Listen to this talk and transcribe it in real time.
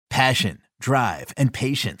Passion, drive, and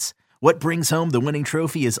patience. What brings home the winning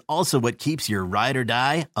trophy is also what keeps your ride or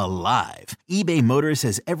die alive. eBay Motors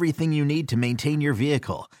has everything you need to maintain your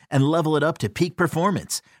vehicle and level it up to peak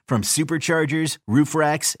performance, from superchargers, roof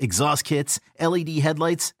racks, exhaust kits, LED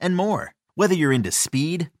headlights, and more. Whether you're into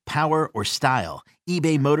speed, power, or style,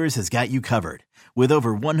 eBay Motors has got you covered. With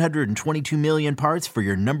over 122 million parts for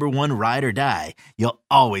your number one ride or die, you'll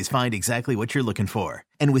always find exactly what you're looking for.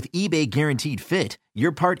 And with eBay Guaranteed Fit,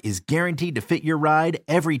 your part is guaranteed to fit your ride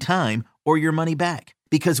every time or your money back.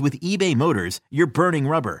 Because with eBay Motors, you're burning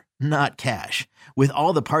rubber, not cash. With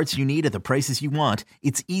all the parts you need at the prices you want,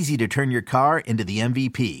 it's easy to turn your car into the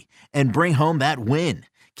MVP and bring home that win.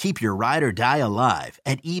 Keep your ride or die alive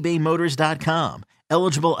at ebaymotors.com.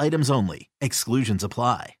 Eligible items only. Exclusions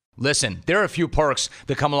apply. Listen, there are a few perks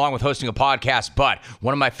that come along with hosting a podcast, but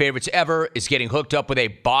one of my favorites ever is getting hooked up with a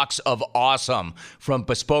box of awesome from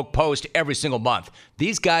Bespoke Post every single month.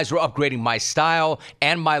 These guys are upgrading my style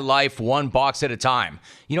and my life one box at a time.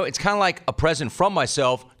 You know, it's kind of like a present from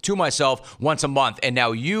myself to myself once a month, and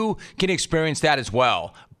now you can experience that as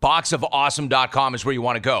well. Boxofawesome.com is where you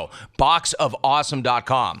want to go.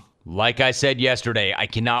 Boxofawesome.com. Like I said yesterday, I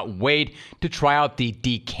cannot wait to try out the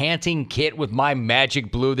decanting kit with my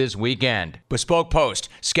Magic Blue this weekend. Bespoke Post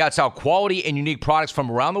scouts out quality and unique products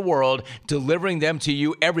from around the world, delivering them to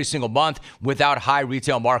you every single month without high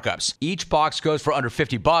retail markups. Each box goes for under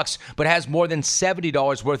 $50, but has more than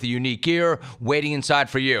 $70 worth of unique gear waiting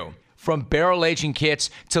inside for you. From barrel-aging kits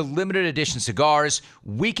to limited edition cigars,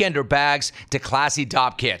 weekender bags to classy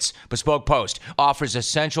top kits, Bespoke Post offers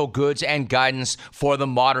essential goods and guidance for the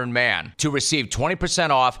modern man. To receive 20%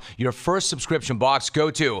 off your first subscription box, go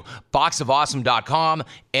to boxofawesome.com,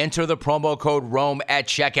 enter the promo code ROME at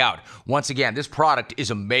checkout. Once again, this product is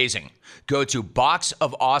amazing. Go to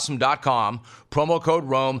boxofawesome.com, promo code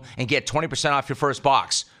ROME, and get 20% off your first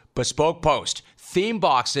box. Bespoke Post, theme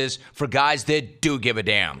boxes for guys that do give a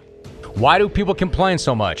damn. Why do people complain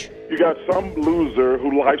so much? You got some loser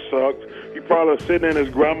who life sucks. He probably sitting in his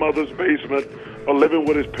grandmother's basement or living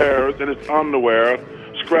with his parents in his underwear,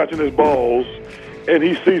 scratching his balls, and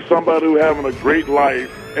he sees somebody who having a great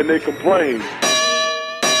life, and they complain.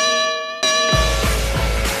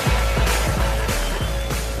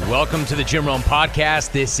 Welcome to the Jim Rome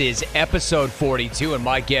Podcast. This is episode 42, and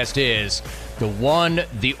my guest is the one,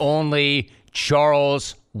 the only,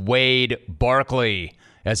 Charles Wade Barkley.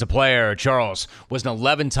 As a player, Charles was an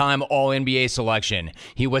 11-time All-NBA selection.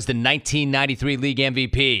 He was the 1993 League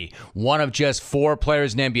MVP, one of just 4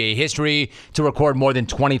 players in NBA history to record more than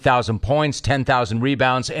 20,000 points, 10,000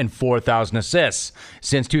 rebounds, and 4,000 assists.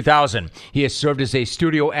 Since 2000, he has served as a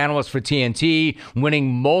studio analyst for TNT,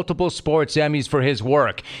 winning multiple sports Emmys for his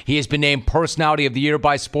work. He has been named Personality of the Year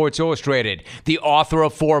by Sports Illustrated, the author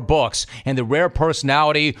of 4 books, and the rare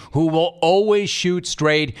personality who will always shoot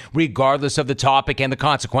straight regardless of the topic and the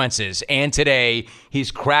consequences. And today,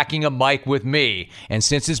 he's cracking a mic with me. And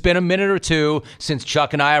since it's been a minute or two since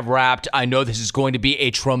Chuck and I have wrapped, I know this is going to be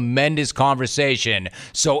a tremendous conversation.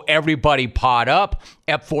 So everybody pod up.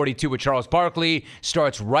 F42 with Charles Barkley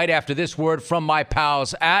starts right after this word from my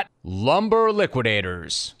pals at Lumber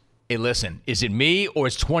Liquidators. Hey, listen, is it me or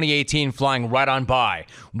is 2018 flying right on by?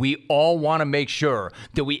 We all want to make sure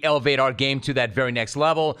that we elevate our game to that very next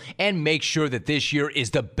level and make sure that this year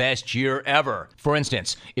is the best year ever. For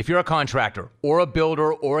instance, if you're a contractor or a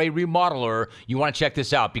builder or a remodeler, you want to check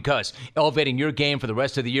this out because elevating your game for the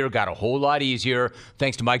rest of the year got a whole lot easier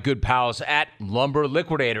thanks to my good pals at Lumber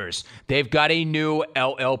Liquidators. They've got a new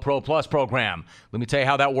LL Pro Plus program. Let me tell you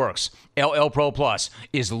how that works. LL Pro Plus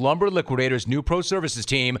is Lumber Liquidators' new pro services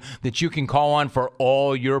team that you can call on for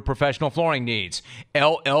all your professional flooring needs.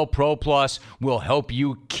 LL Pro Plus will help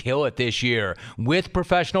you kill it this year with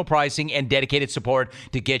professional pricing and dedicated support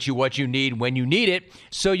to get you what you need when you need it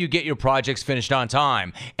so you get your projects finished on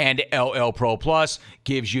time. And LL Pro Plus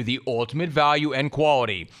gives you the ultimate value and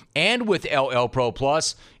quality. And with LL Pro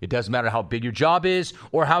Plus, it doesn't matter how big your job is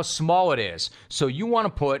or how small it is. So you want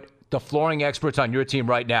to put the flooring experts on your team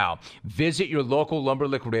right now. Visit your local Lumber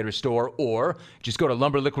Liquidator store or just go to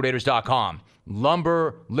lumberliquidators.com.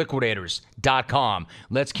 Lumberliquidators.com.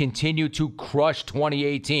 Let's continue to crush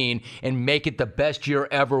 2018 and make it the best year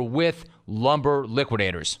ever with Lumber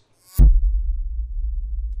Liquidators.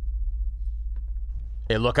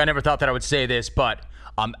 Hey, look, I never thought that I would say this, but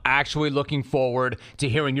I'm actually looking forward to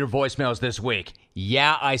hearing your voicemails this week.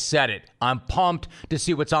 Yeah, I said it. I'm pumped to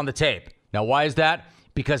see what's on the tape. Now, why is that?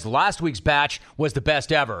 Because last week's batch was the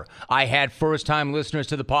best ever. I had first-time listeners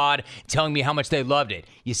to the pod telling me how much they loved it.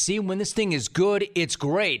 You see, when this thing is good, it's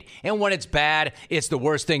great. And when it's bad, it's the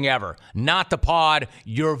worst thing ever. Not the pod,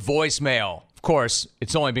 your voicemail. Of Of course,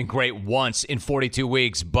 it's only been great once in 42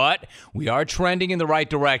 weeks, but we are trending in the right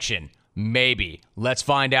direction. Maybe. Let's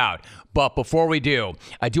find out. But before we do,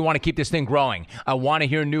 I do want to keep this thing growing. I want to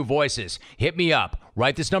hear new voices. Hit me up.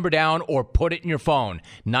 Write this number down or put it in your phone.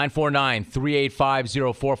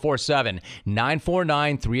 949-385-0447.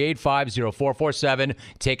 949-385-0447.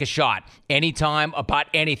 Take a shot. Anytime about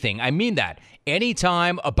anything. I mean that.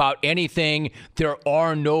 Anytime about anything. There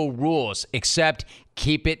are no rules except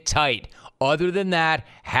keep it tight. Other than that,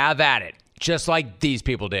 have at it. Just like these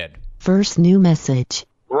people did. First new message.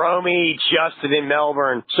 Romy, Justin in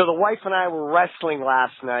Melbourne. So the wife and I were wrestling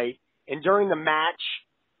last night, and during the match,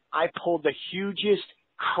 I pulled the hugest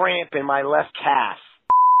cramp in my left calf.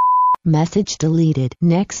 Message deleted.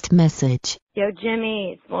 Next message. Yo,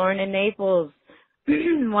 Jimmy, it's Lauren in Naples.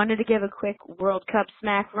 Wanted to give a quick World Cup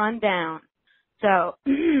smack rundown. So,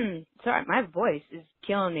 sorry, my voice is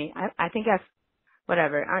killing me. I think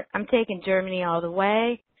whatever. I'm taking Germany all the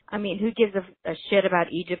way. I mean, who gives a shit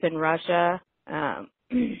about Egypt and Russia?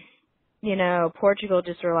 You know, Portugal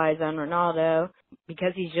just relies on Ronaldo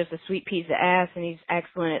because he's just a sweet piece of ass and he's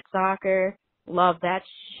excellent at soccer. Love that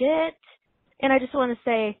shit. And I just want to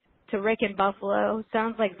say to Rick in Buffalo,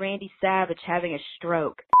 sounds like Randy Savage having a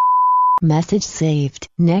stroke. Message saved.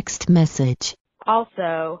 Next message.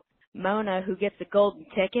 Also, Mona, who gets a golden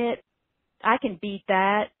ticket, I can beat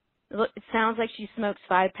that. Look, it sounds like she smokes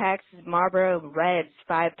 5 packs of Marlboro Reds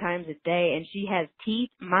 5 times a day, and she has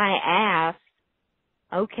teeth my ass.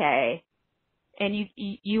 Okay. And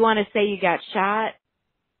you want to say you got shot?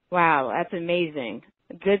 Wow, that's amazing.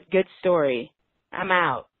 Good story. I'm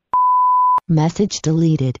out. Message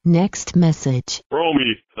deleted. Next message.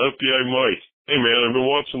 Romy, FBI Mike. Hey man, I've been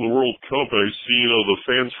watching the World Cup and I see, the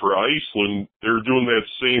fans for Iceland, they're doing that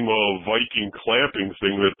same Viking clapping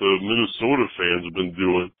thing that the Minnesota fans have been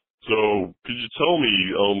doing. So, could you tell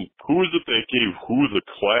me, who is it that gave who the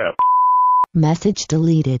clap? Message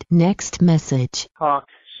deleted. Next message. Hawk,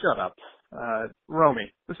 shut up.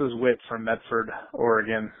 Romy, this is Whit from Medford,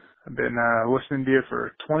 Oregon. I've been listening to you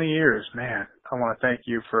for 20 years. Man, I want to thank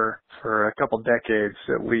you for a couple decades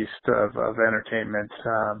at least of entertainment.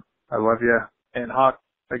 I love you. And Hawk,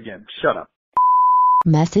 again, shut up.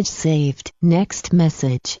 Message saved. Next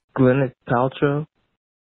message. Gwyneth Paltrow,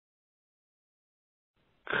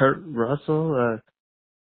 Kurt Russell,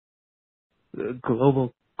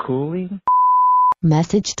 global cooling.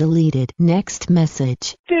 Message deleted. Next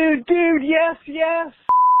message. Dude, yes.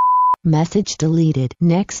 Message deleted.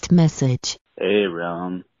 Next message. Hey,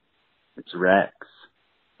 Realm. It's Rex.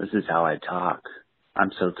 This is how I talk.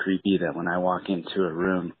 I'm so creepy that when I walk into a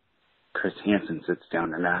room, Chris Hansen sits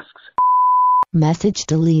down and asks. Message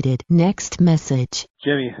deleted. Next message.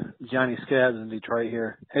 Jimmy, Johnny Scabs in Detroit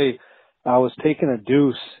here. Hey, I was taking a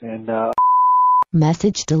deuce and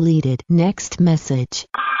Message deleted. Next message.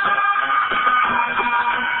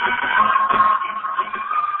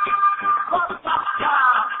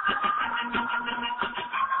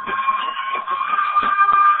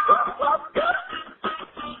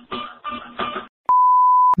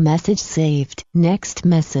 Message saved. Next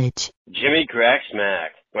message. Jimmy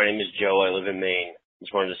Cracksmack. My name is Joe. I live in Maine.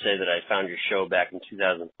 Just wanted to say that I found your show back in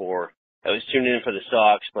 2004. I was tuned in for the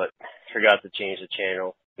Sox, but forgot to change the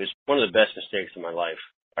channel. It was one of the best mistakes of my life.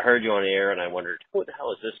 I heard you on the air and I wondered, who the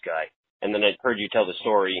hell is this guy? And then I heard you tell the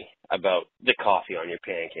story about the coffee on your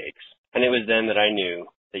pancakes. And it was then that I knew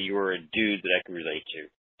that you were a dude that I could relate to.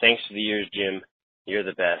 Thanks for the years, Jim. You're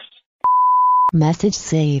the best. Message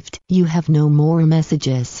saved. You have no more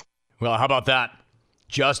messages. Well, how about that?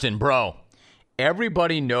 Justin, bro,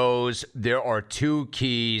 everybody knows there are 2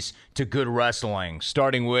 keys to good wrestling,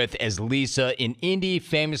 starting with, as Lisa in Indy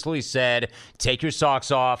famously said, take your socks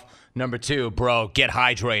off. Number 2, bro, get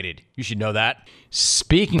hydrated. You should know that.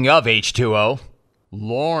 Speaking of H2O,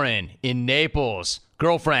 Lauren in Naples,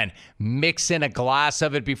 girlfriend, mix in a glass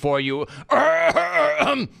of it before you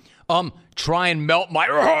try and melt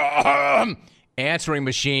my answering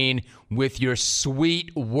machine with your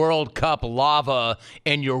sweet World Cup lava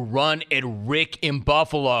and your run at Rick in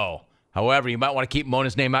Buffalo. However, you might want to keep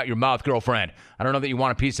Mona's name out your mouth, girlfriend. I don't know that you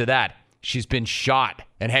want a piece of that. She's been shot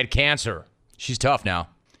and had cancer. She's tough now.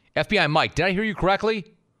 FBI Mike, did I hear you correctly?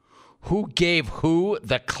 Who gave who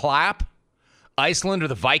the clap? Iceland or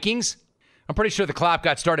the Vikings? I'm pretty sure the clap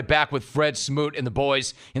got started back with Fred Smoot and the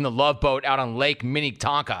boys in the Love Boat out on Lake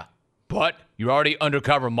Minnetonka. But you're already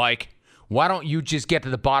undercover, Mike. Why don't you just get to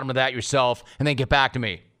the bottom of that yourself and then get back to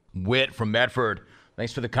me? Whit from Medford.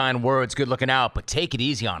 Thanks for the kind words. Good looking out, but take it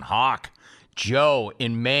easy on Hawk. Joe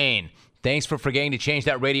in Maine. Thanks for forgetting to change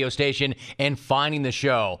that radio station and finding the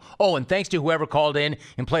show. Oh, and thanks to whoever called in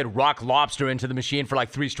and played Rock Lobster into the machine for like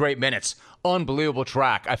 3 straight minutes. Unbelievable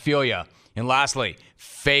track. I feel ya. And lastly,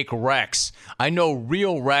 fake Rex. I know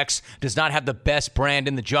real Rex does not have the best brand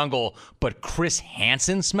in the jungle, but Chris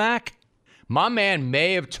Hansen smack? My man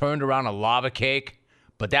may have turned around a lava cake,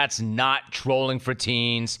 but that's not trolling for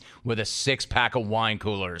teens with a 6-pack of wine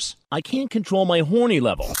coolers. I can't control my horny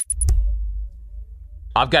level.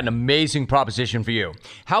 I've got an amazing proposition for you.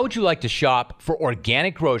 How would you like to shop for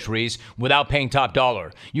organic groceries without paying top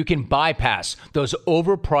dollar? You can bypass those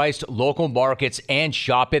overpriced local markets and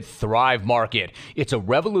shop at Thrive Market. It's a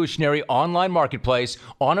revolutionary online marketplace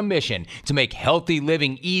on a mission to make healthy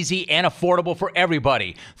living easy and affordable for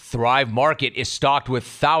everybody. Thrive Market is stocked with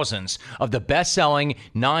thousands of the best-selling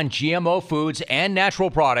non-GMO foods and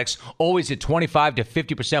natural products, always at 25 to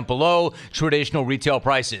 50% below traditional retail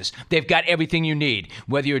prices. They've got everything you need,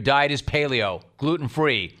 whether your diet is paleo,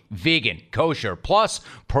 gluten-free, vegan, kosher, plus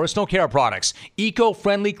personal care products,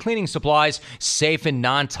 eco-friendly cleaning supplies, safe and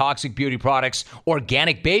non-toxic beauty products,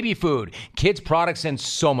 organic baby food, kids products, and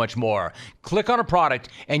so much more. Click on a product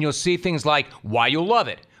and you'll see things like why you'll love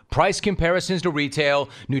it, price comparisons to retail,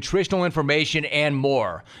 nutritional information, and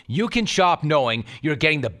more. You can shop knowing you're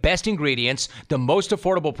getting the best ingredients, the most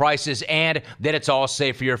affordable prices, and that it's all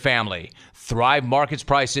safe for your family. Thrive Market's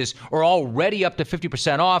prices are already up to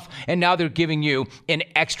 50% off, and now they're giving you an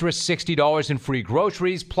extra $60 in free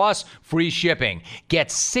groceries plus free shipping. Get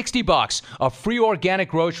 $60 of free organic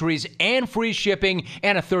groceries and free shipping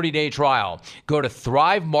and a 30-day trial. Go to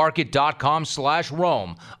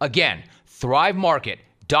thrivemarket.com/Rome. Again,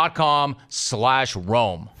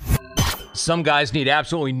 thrivemarket.com/Rome. Some guys need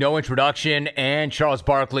absolutely no introduction, and Charles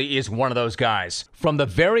Barkley is one of those guys. From the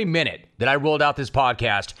very minute that I rolled out this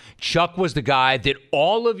podcast, Chuck was the guy that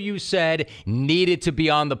all of you said needed to be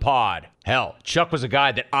on the pod. Hell, Chuck was a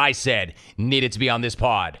guy that I said needed to be on this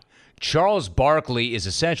pod. Charles Barkley is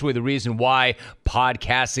essentially the reason why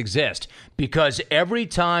podcasts exist, because every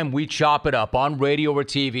time we chop it up on radio or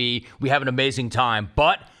TV, we have an amazing time,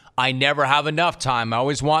 but I never have enough time. I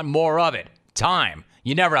always want more of it. Time.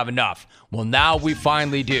 You never have enough. Well, now we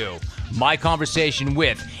finally do. My conversation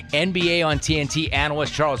with NBA on TNT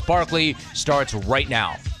analyst Charles Barkley starts right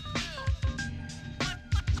now.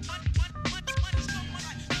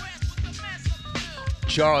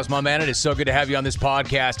 Charles, my man, it is so good to have you on this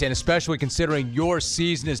podcast, and especially considering your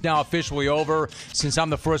season is now officially over. Since I'm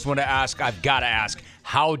the first one to ask, I've got to ask,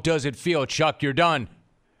 how does it feel? Chuck, you're done.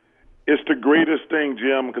 It's the greatest thing,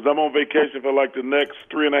 Jim, because I'm on vacation for like the next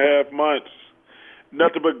 3.5 months.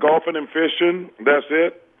 Nothing but golfing and fishing. That's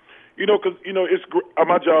it. Because it's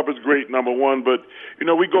my job is great, number one, but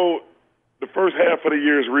we go the first half of the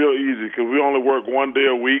year is real easy because we only work 1 day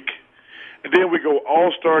a week, and then we go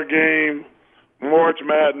All-Star game, March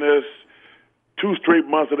Madness, 2 straight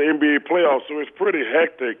months of the NBA playoffs. So it's pretty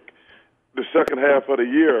hectic the second half of the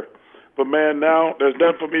year. But, man, now there's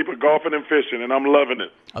nothing for me but golfing and fishing, and I'm loving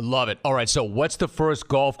it. I love it. All right, so what's the first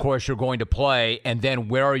golf course you're going to play, and then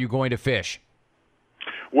where are you going to fish?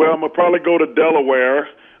 Well, I'm going to probably go to Delaware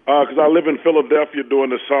because I live in Philadelphia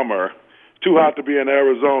during the summer. Too hot to be in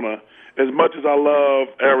Arizona. As much as I love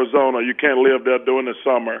Arizona, you can't live there during the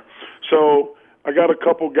summer. So I got a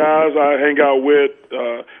couple guys I hang out with.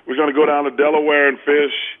 We're going to go down to Delaware and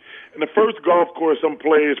fish. And the first golf course I'm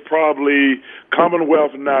playing is probably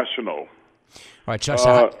Commonwealth National. All right, Chuck,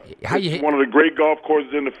 so how you it's one of the great golf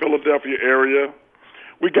courses in the Philadelphia area.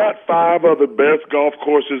 We got 5 of the best golf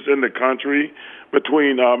courses in the country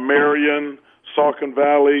between Marion, Saucon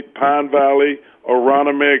Valley, Pine Valley,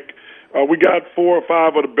 Aronimink. We got 4 or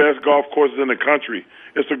 5 of the best golf courses in the country.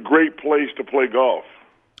 It's a great place to play golf.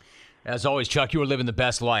 As always, Chuck, you are living the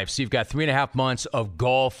best life. So you've got 3.5 months of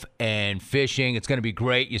golf and fishing. It's going to be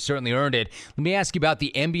great. You certainly earned it. Let me ask you about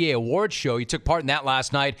the NBA Awards show. You took part in that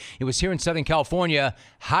last night. It was here in Southern California.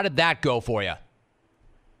 How did that go for you?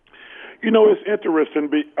 It's interesting.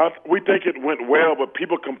 We think it went well, but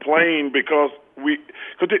people complain because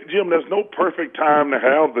Jim, there's no perfect time to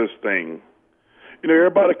have this thing.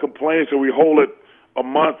 Everybody complains that we hold it a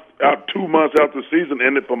month out, 2 months after the season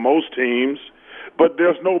ended for most teams. But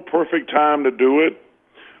there's no perfect time to do it.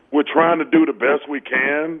 We're trying to do the best we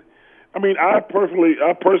can. I mean, I personally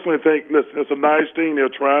think, listen, it's a nice thing they're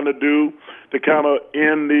trying to do to kind of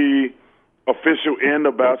end the official end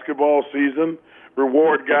of basketball season,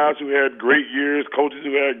 reward guys who had great years, coaches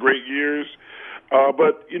who had great years.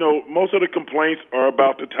 But, most of the complaints are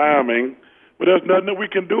about the timing, but there's nothing that we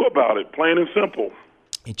can do about it, plain and simple.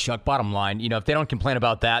 Hey, Chuck, bottom line, if they don't complain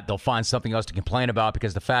about that, they'll find something else to complain about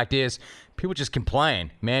because the fact is, people just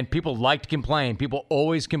complain. Man, people like to complain. People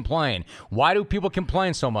always complain. Why do people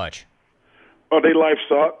complain so much? Oh, they life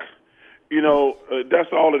suck. That's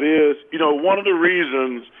all it is. One of the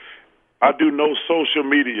reasons I do no social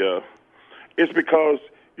media is because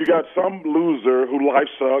you got some loser who life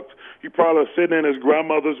sucks. He probably sitting in his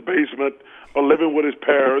grandmother's basement or living with his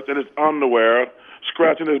parents in his underwear,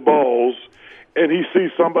 scratching his balls, and he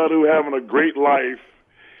sees somebody who having a great life,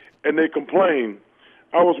 and they complain.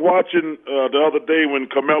 I was watching the other day when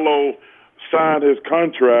Carmelo signed his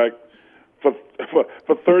contract for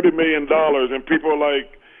 $30 million, and people are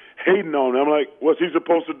like hating on him. I'm like, what's he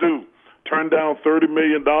supposed to do? Turn down $30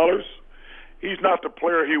 million? He's not the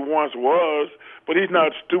player he once was, but he's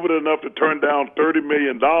not stupid enough to turn down $30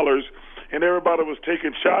 million, and everybody was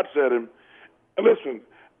taking shots at him. And listen,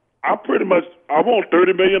 I want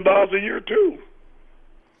 $30 million a year too.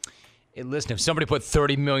 Hey, listen, if somebody put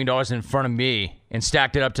 $30 million in front of me and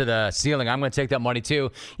stacked it up to the ceiling, I'm going to take that money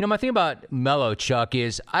too. My thing about Melo, Chuck,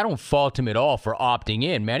 is I don't fault him at all for opting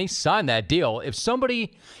in, man. He signed that deal. If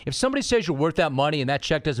somebody says you're worth that money and that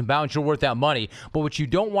check doesn't bounce, you're worth that money. But what you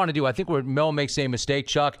don't want to do, I think where Melo makes a mistake,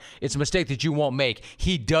 Chuck, it's a mistake that you won't make.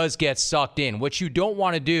 He does get sucked in. What you don't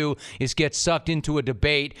want to do is get sucked into a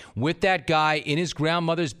debate with that guy in his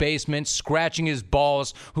grandmother's basement, scratching his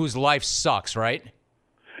balls, whose life sucks, right?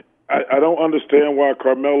 I don't understand why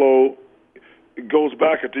Carmelo goes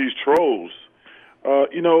back at these trolls.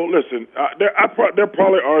 Listen, there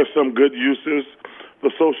probably are some good uses for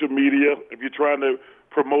social media if you're trying to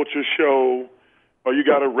promote your show or you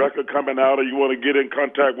got a record coming out or you want to get in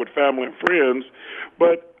contact with family and friends.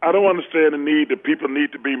 But I don't understand the need that people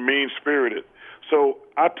need to be mean-spirited. So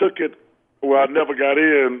I took it where I never got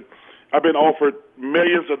in. I've been offered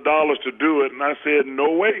millions of dollars to do it, and I said, no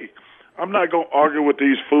way. I'm not going to argue with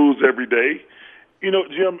these fools every day.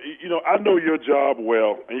 Jim, I know your job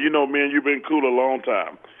well, and me and you've been cool a long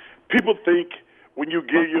time. People think when you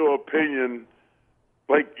give your opinion,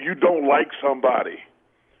 like you don't like somebody.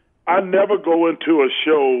 I never go into a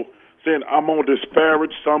show saying I'm going to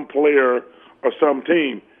disparage some player or some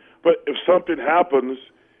team. But if something happens,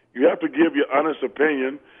 you have to give your honest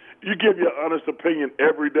opinion. You give your honest opinion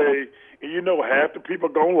every day, and half the people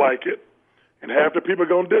going to like it, and half the people are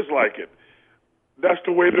going to dislike it. That's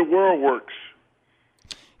the way the world works.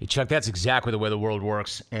 Hey, Chuck, that's exactly the way the world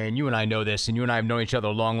works. And you and I know this, and you and I have known each other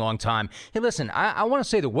a long, long time. Hey, listen, I want to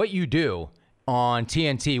say that what you do on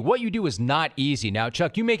TNT, what you do is not easy. Now,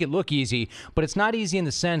 Chuck, you make it look easy, but it's not easy in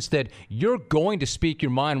the sense that you're going to speak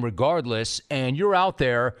your mind regardless, and you're out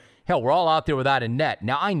there. Hell, we're all out there without a net.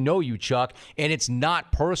 Now, I know you, Chuck, and it's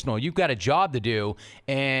not personal. You've got a job to do,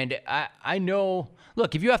 and I know.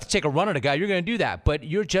 Look, if you have to take a run at a guy, you're going to do that, but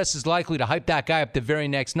you're just as likely to hype that guy up the very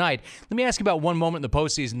next night. Let me ask you about one moment in the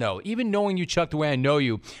postseason, though. Even knowing you, Chuck, the way I know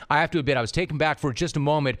you, I have to admit I was taken back for just a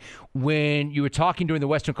moment when you were talking during the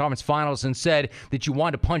Western Conference Finals and said that you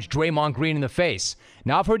wanted to punch Draymond Green in the face.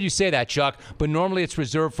 Now, I've heard you say that, Chuck, but normally it's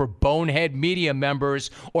reserved for bonehead media members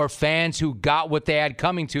or fans who got what they had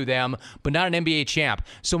coming to them, but not an NBA champ.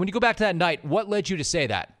 So when you go back to that night, what led you to say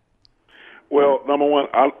that? Well, number one,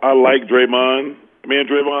 I like Draymond. Me and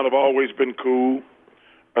Draymond have always been cool.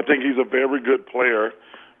 I think he's a very good player,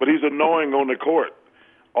 but he's annoying on the court.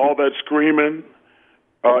 All that screaming,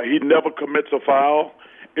 he never commits a foul.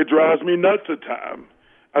 It drives me nuts at times.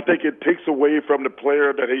 I think it takes away from the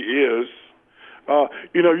player that he is.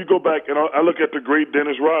 You go back, and I look at the great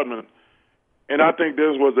Dennis Rodman, and I think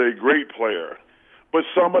Dennis was a great player. But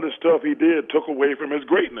some of the stuff he did took away from his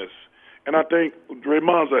greatness. And I think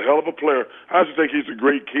Draymond's a hell of a player. I just think he's a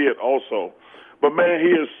great kid also. But, man, he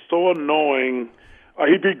is so annoying.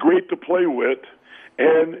 He'd be great to play with.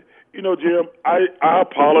 And, Jim, I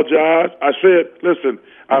apologize. I said, listen,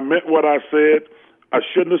 I meant what I said. I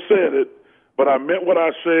shouldn't have said it, but I meant what I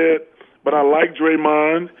said. But I like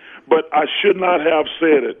Draymond, but I should not have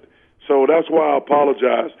said it. So that's why I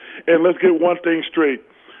apologize. And let's get one thing straight.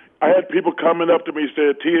 I had people coming up to me and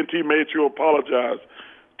said, TNT made you apologize.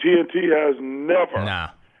 TNT has never,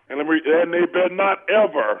 and they better not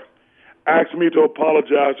ever ask me to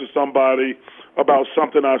apologize to somebody about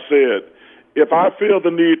something I said. If I feel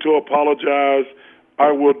the need to apologize,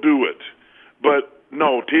 I will do it. But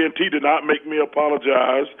no, TNT did not make me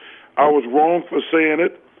apologize. I was wrong for saying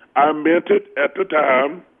it. I meant it at the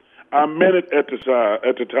time. I meant it at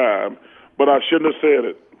the time, but I shouldn't have said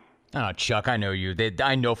it. Oh, Chuck, I know you.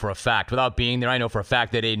 I know for a fact, without being there, I know for a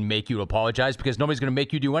fact that they didn't make you apologize because nobody's going to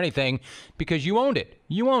make you do anything because you owned it.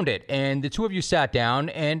 You owned it. And the two of you sat down,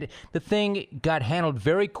 and the thing got handled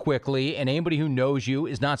very quickly, and anybody who knows you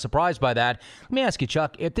is not surprised by that. Let me ask you,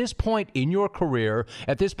 Chuck, at this point in your career,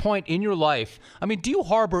 at this point in your life, I mean, do you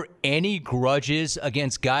harbor any grudges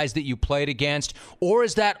against guys that you played against, or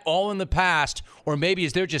is that all in the past, or maybe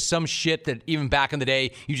is there just some shit that even back in the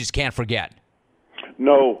day you just can't forget?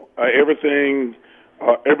 No, everything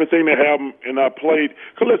that happened, and I played.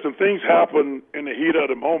 Because listen, things happen in the heat of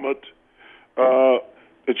the moment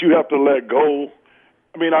that you have to let go.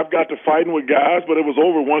 I mean, I've got to fighting with guys, but it was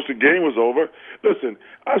over once the game was over. Listen,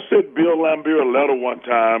 I sent Bill Laimbeer a letter one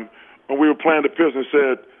time when we were playing the Pistons and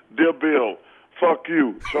said, "Dear Bill, fuck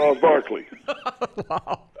you, Charles Barkley."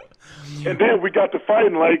 Wow. And then we got to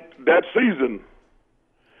fighting like that season.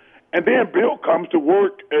 And then Bill comes to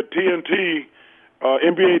work at TNT,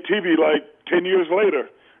 NBA TV, like 10 years later.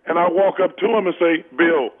 And I walk up to him and say,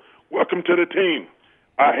 "Bill, welcome to the team."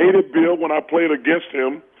 I hated Bill when I played against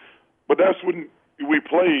him, but that's when we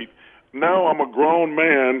played. Now I'm a grown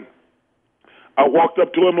man. I walked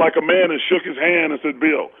up to him like a man and shook his hand and said,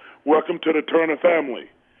 "Bill, welcome to the Turner family."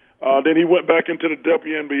 Then he went back into the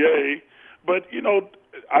WNBA. But, you know,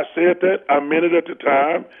 I said that. I meant it at the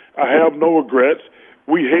time. I have no regrets.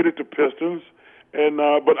 We hated the Pistons, and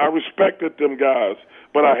but I respected them guys,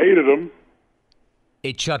 but I hated them.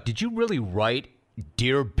 Hey, Chuck, did you really write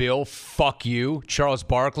 "Dear Bill, fuck you," Charles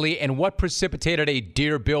Barkley? And what precipitated a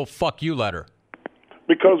 "Dear Bill, fuck you" letter?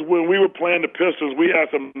 Because when we were playing the Pistons, we had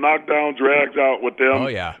some knockdown drags out with them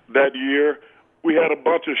that year. We had a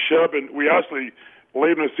bunch of shoving. We actually,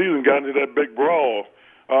 later in the season, got into that big brawl.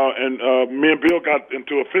 And me and Bill got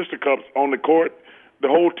into a fisticuffs on the court. The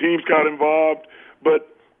whole teams got involved.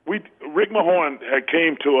 But Rick Mahorn had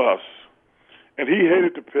came to us, and he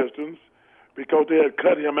hated the Pistons because they had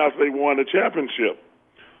cut him after they won the championship.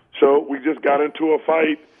 So we just got into a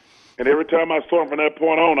fight, and every time I saw him from that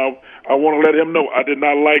point on, I want to let him know I did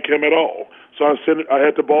not like him at all. So I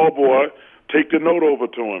had the ball boy take the note over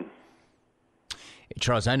to him.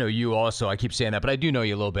 Charles, I know you also. I keep saying that, but I do know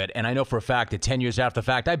you a little bit. And I know for a fact that 10 years after the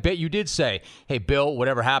fact, I bet you did say, "Hey, Bill,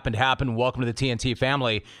 whatever happened, happened. Welcome to the TNT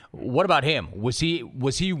family." What about him? Was he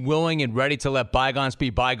willing and ready to let bygones be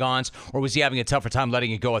bygones, or was he having a tougher time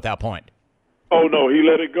letting it go at that point? Oh, no, he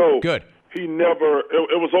let it go. Good. He never,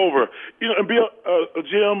 it was over. You know, and Bill,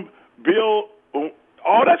 Jim, Bill,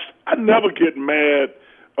 all that, I never get mad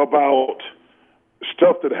about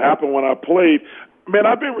stuff that happened when I played. Man,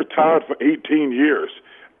 I've been retired for 18 years.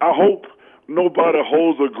 I hope nobody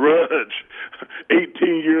holds a grudge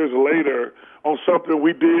 18 years later on something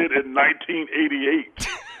we did in 1988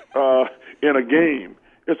 in a game.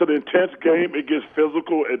 It's an intense game. It gets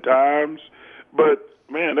physical at times. But,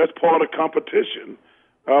 man, that's part of competition.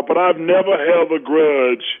 But I've never held a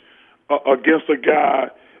grudge against a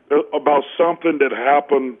guy about something that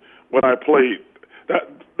happened when I played.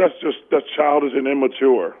 That's childish and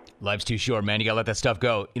immature. Life's too short, man. You got to let that stuff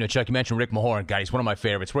go. You know, Chuck, you mentioned Rick Mahorn. God, he's one of my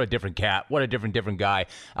favorites. What a different cat. What a different guy.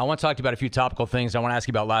 I want to talk to you about a few topical things I want to ask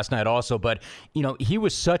you about last night also. But, you know, he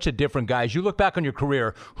was such a different guy. As you look back on your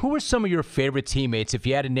career, who were some of your favorite teammates, if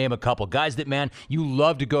you had to name a couple? Guys that, man, you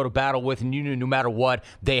loved to go to battle with, and you knew no matter what,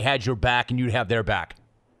 they had your back and you'd have their back.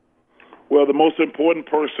 Well, the most important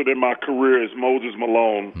person in my career is Moses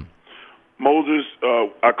Malone. Moses,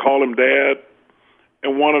 I call him Dad.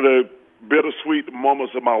 And one of the bittersweet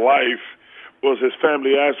moments of my life was his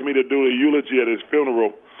family asked me to do a eulogy at his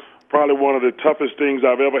funeral. Probably one of the toughest things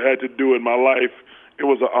I've ever had to do in my life. It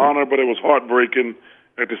was an honor, but it was heartbreaking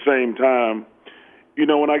at the same time. You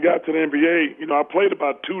know, when I got to the NBA, you know, I played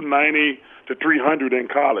about 290 to 300 in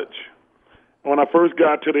college. When I first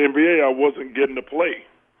got to the NBA, I wasn't getting to play.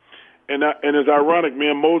 And it's ironic, me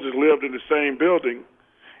and Moses lived in the same building.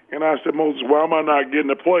 And I said, "Moses, why am I not getting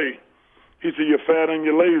to play?" He said, "You're fat and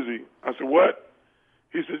you're lazy." I said, "What?"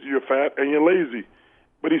 He says, "You're fat and you're lazy."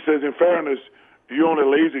 But he says, in fairness, you're only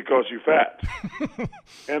lazy because you're fat.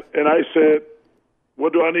 and I said,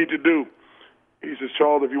 "What do I need to do?" He says,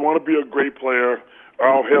 "Charles, if you want to be a great player,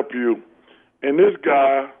 I'll help you." And this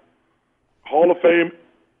guy, Hall of Fame,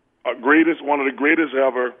 greatest, one of the greatest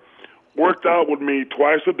ever, worked out with me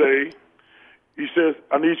twice a day. He says,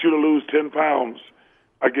 "I need you to lose 10 pounds.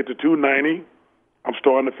 I get to 290. I'm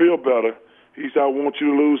starting to feel better." He said, "I want you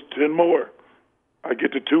to lose 10 more. I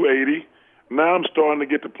get to 280. Now I'm starting to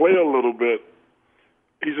get to play a little bit."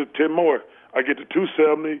 He said, 10 more. I get to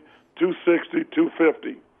 270, 260,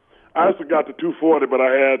 250. I actually got to 240, but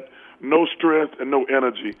I had no strength and no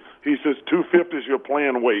energy. He says, 250 is your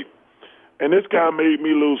playing weight. And this guy made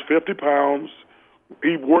me lose 50 pounds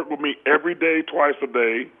He worked with me every day, twice a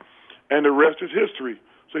day, and the rest is history.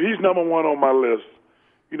 So he's number one on my list.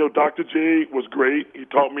 You know, Dr. J was great. He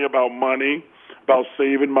taught me about money, about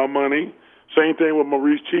saving my money. Same thing with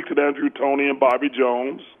Maurice Cheeks and Andrew Toney and Bobby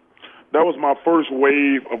Jones. That was my first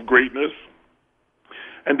wave of greatness.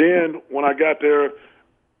 And then when I got there,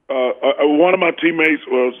 one of my teammates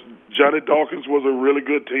was Johnny Dawkins, was a really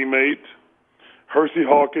good teammate. Hersey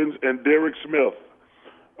Hawkins and Derek Smith.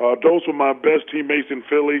 Those were my best teammates in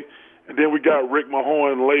Philly. And then we got Rick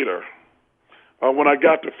Mahorn later. When I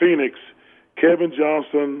got to Phoenix, Kevin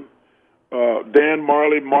Johnson, Dan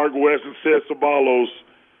Marley, Mark West, and Ced Ceballos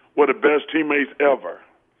were the best teammates ever.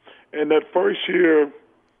 And that first year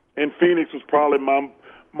in Phoenix was probably my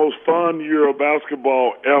most fun year of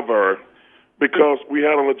basketball ever because we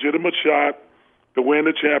had a legitimate shot to win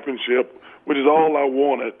the championship, which is all I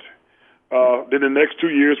wanted. Then the next 2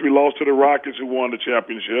 years we lost to the Rockets, who won the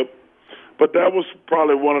championship. But that was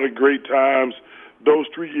probably one of the great times, those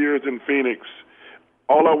 3 years in Phoenix.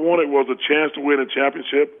 All I wanted was a chance to win a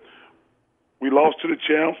championship. We lost to the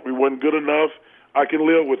champs. We wasn't good enough. I can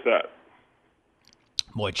live with that.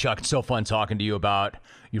 Boy, Chuck, it's so fun talking to you about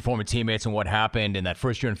your former teammates and what happened and that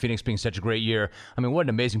first year in Phoenix being such a great year. I mean, what an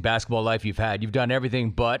amazing basketball life you've had. You've done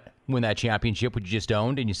everything but win that championship, which you just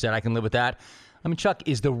owned, and you said, I can live with that. I mean, Chuck,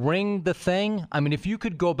 is the ring the thing? I mean, if you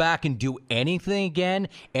could go back and do anything again,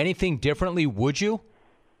 anything differently, would you?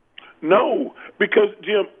 No, because,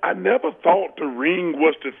 Jim, I never thought the ring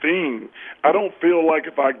was the thing. I don't feel like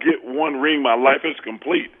if I get one ring, my life is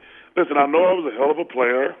complete. Listen, I know I was a hell of a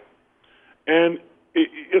player, and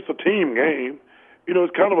it's a team game. You know,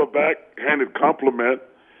 it's kind of a backhanded compliment.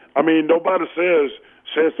 I mean, nobody says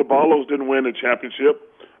Ced Ceballos didn't win the championship.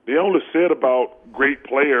 They only said about great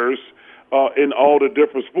players in all the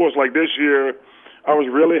different sports. Like this year, I was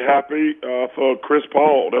really happy for Chris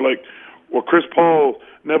Paul. They're like, well, Chris Paul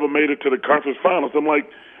never made it to the conference finals. I'm like,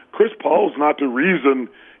 Chris Paul's not the reason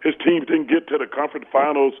his team didn't get to the conference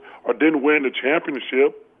finals or didn't win the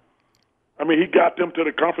championship. I mean, he got them to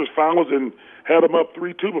the conference finals and had them up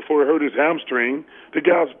 3-2 before he hurt his hamstring. The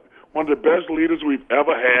guy's one of the best leaders we've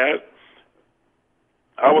ever had.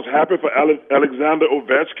 I was happy for Alexander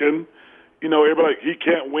Ovechkin. You know, everybody like, he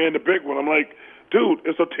can't win the big one. I'm like, dude,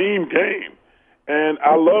 it's a team game. And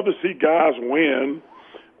I love to see guys win.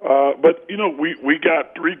 But, you know, we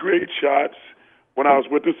got 3 great shots when I was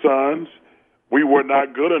with the Suns. We were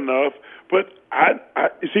not good enough. But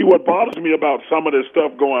you see, what bothers me about some of this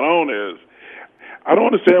stuff going on is I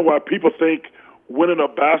don't understand why people think winning a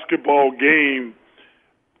basketball game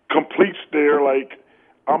completes their, like,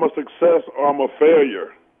 I'm a success or I'm a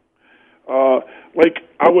failure. Like,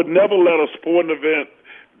 I would never let a sporting event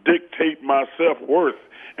dictate my self-worth.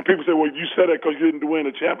 And people say, well, you said that because you didn't win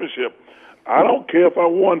a championship. I don't care if I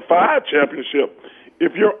won 5 championships.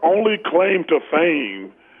 If your only claim to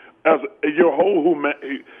fame as your whole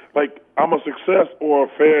like, I'm a success or a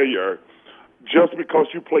failure, just because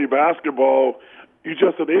you play basketball, you're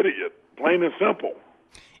just an idiot, plain and simple.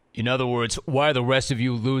 In other words, why are the rest of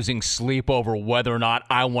you losing sleep over whether or not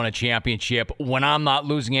I won a championship when I'm not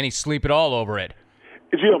losing any sleep at all over it?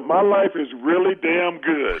 Jim, my life is really damn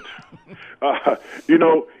good. You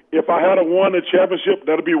know, if I had won a championship,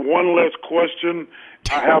 that'd be one less question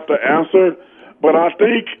I have to answer. But I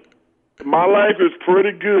think my life is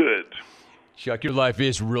pretty good. Chuck, your life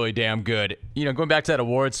is really damn good. You know, going back to that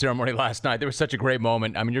awards ceremony last night, there was such a great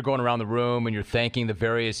moment. I mean, you're going around the room and you're thanking the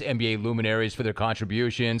various NBA luminaries for their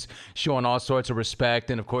contributions, showing all sorts of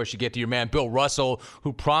respect. And, of course, you get to your man, Bill Russell,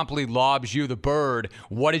 who promptly lobs you the bird.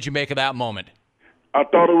 What did you make of that moment? I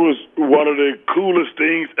thought it was one of the coolest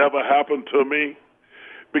things ever happened to me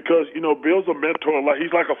because, you know, Bill's a mentor.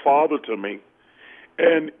 He's like a father to me.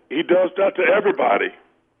 And he does that to everybody.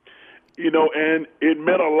 You know, and it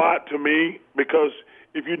meant a lot to me because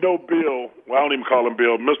if you know Bill, well, I don't even call him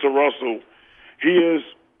Bill, Mr. Russell, he is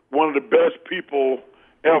one of the best people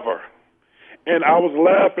ever. And I was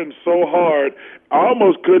laughing so hard, I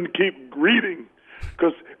almost couldn't keep reading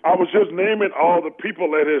because I was just naming all the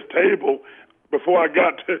people at his table before I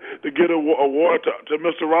got to get an award to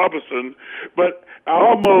Mr. Robinson. But I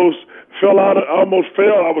almost fell.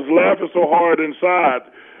 I was laughing so hard inside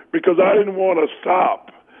because I didn't want to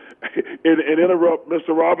stop and interrupt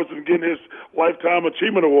Mr. Robinson getting his Lifetime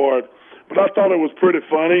Achievement Award. But I thought it was pretty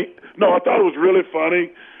funny. No, I thought it was really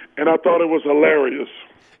funny, and I thought it was hilarious.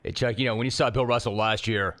 Hey, Chuck, you know, when you saw Bill Russell last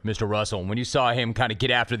year, Mr. Russell, when you saw him kind of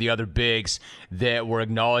get after the other bigs that were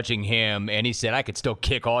acknowledging him, and he said, I could still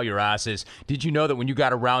kick all your asses, did you know that when you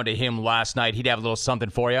got around to him last night, he'd have a little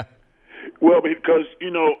something for you? Well, because,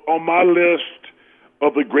 you know, on my list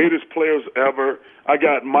of the greatest players ever, I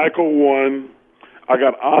got Michael 1, I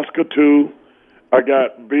got Oscar 2. I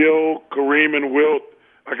got Bill, Kareem, and Wilt.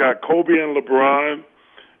 I got Kobe and LeBron.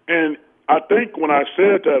 And I think when I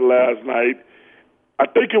said that last night, I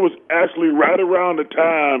think it was actually right around the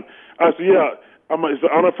time I said, yeah, it's an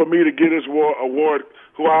honor for me to get this award,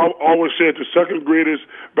 who I always said the second greatest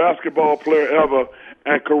basketball player ever,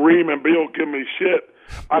 and Kareem and Bill give me shit.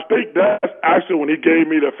 I think that's actually when he gave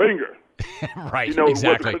me the finger. Right,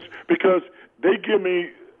 exactly. Because they give me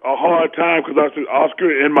a hard time because I said,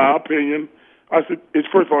 Oscar, in my opinion, I said,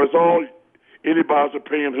 first of all, it's all anybody's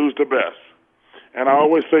opinion who's the best. And I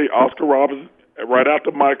always say Oscar Robertson, right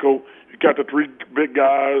after Michael, you got the three big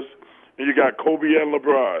guys, and you got Kobe and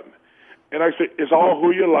LeBron. And I say, it's all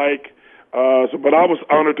who you like. But I was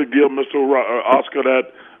honored to give Mr. Oscar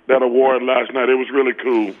that award last night. It was really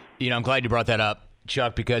cool. I'm glad you brought that up,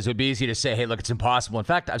 Chuck, because it would be easy to say, hey, look, it's impossible. In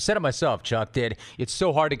fact, I've said it myself, Chuck did. It's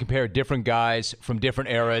so hard to compare different guys from different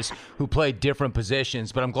eras who played different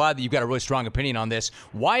positions, but I'm glad that you've got a really strong opinion on this.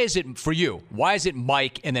 Why is it, for you, why is it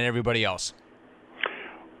Mike and then everybody else?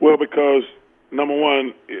 Well, because, number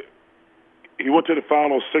one, he went to the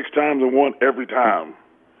finals 6 times and won every time.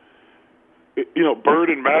 Bird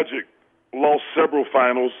and Magic lost several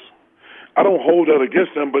finals. I don't hold that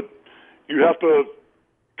against them, but you have to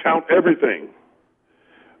count everything.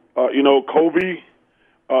 Kobe,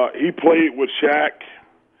 he played with Shaq,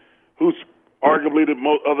 who's arguably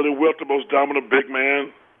other than Wilt, the most dominant big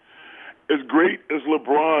man. As great as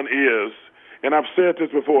LeBron is, and I've said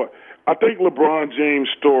this before, I think LeBron James'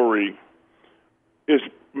 story is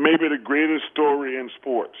maybe the greatest story in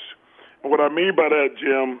sports. And what I mean by that,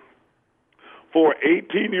 Jim, for an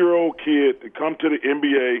 18-year-old kid to come to the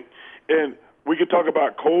NBA, and we can talk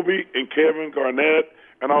about Kobe and Kevin Garnett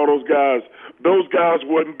and all those guys. Those guys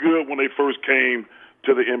wasn't good when they first came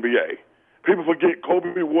to the NBA. People forget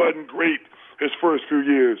Kobe wasn't great his first few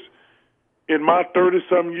years. In my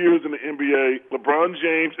 30-some years in the NBA, LeBron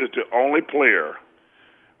James is the only player.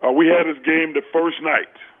 We had his game the first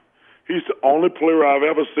night. He's the only player I've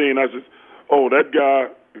ever seen. I said, oh, that guy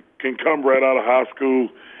can come right out of high school,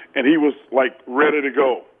 and he was, ready to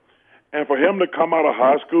go. And for him to come out of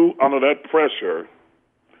high school under that pressure,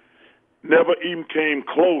 never even came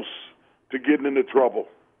close to getting into trouble.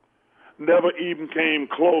 Never even came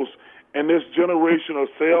close. And this generation of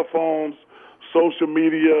cell phones, social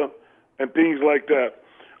media, and things like that,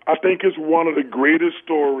 I think it's one of the greatest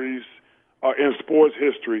stories in sports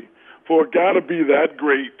history. For a guy to be that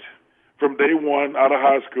great from day one out of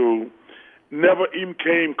high school, never even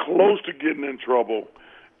came close to getting in trouble.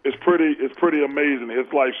 It's pretty amazing,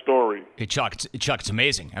 his life story. Hey, Chuck, it's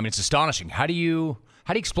amazing. I mean, it's astonishing. How do you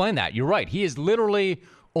explain that? You're right. He has literally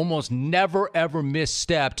almost never, ever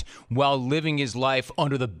misstepped while living his life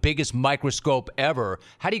under the biggest microscope ever.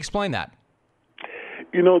 How do you explain that?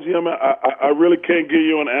 Jim, I really can't give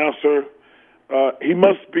you an answer. He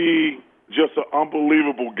must be just an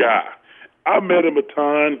unbelievable guy. I met him a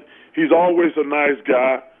ton. He's always a nice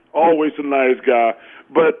guy,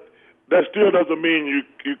 but that still doesn't mean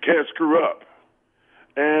you can't screw up.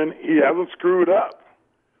 And he hasn't screwed up.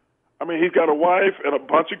 I mean, he's got a wife and a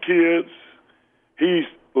bunch of kids. He's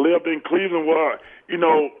lived in Cleveland where,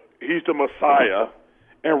 he's the Messiah,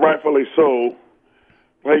 and rightfully so.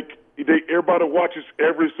 Everybody watches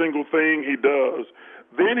every single thing he does.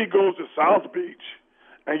 Then he goes to South Beach,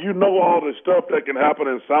 and all the stuff that can happen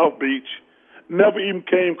in South Beach. Never even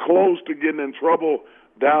came close to getting in trouble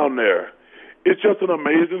down there. It's just an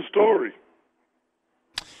amazing story.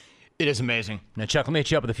 It is amazing. Now, Chuck, let me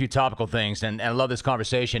hit you up with a few topical things, and I love this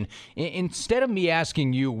conversation. Instead of me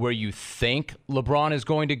asking you where you think LeBron is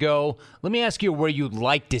going to go, let me ask you where you'd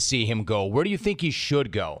like to see him go. Where do you think he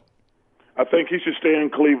should go? I think he should stay in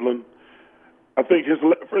Cleveland. I think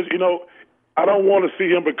I don't want to see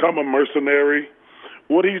him become a mercenary.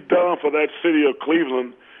 What he's done for that city of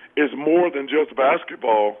Cleveland is more than just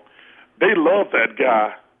basketball. They love that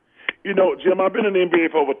guy. Jim, I've been in the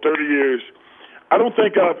NBA for over 30 years. I don't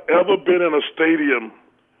think I've ever been in a stadium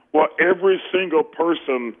where every single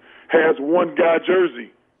person has one guy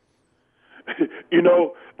jersey.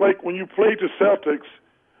 When you played the Celtics,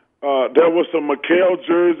 there was some McHale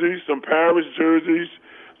jerseys, some Parrish jerseys,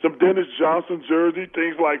 some Dennis Johnson jerseys,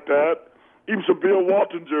 things like that, even some Bill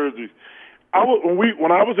Walton jerseys.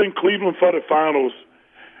 When I was in Cleveland for the finals,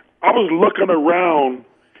 I was looking around.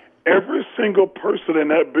 Every single person in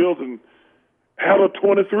that building had a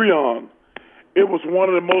 23 on. It was one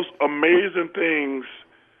of the most amazing things.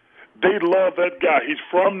 They love that guy. He's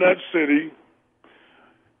from that city.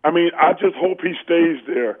 I mean, I just hope he stays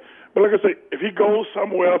there. But like I say, if he goes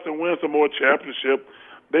somewhere else and wins some more championship,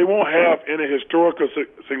 they won't have any historical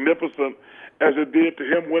significance as it did to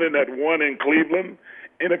him winning that one in Cleveland.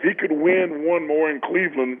 And if he could win one more in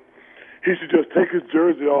Cleveland, he should just take his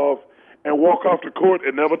jersey off and walk off the court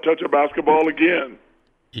and never touch a basketball again.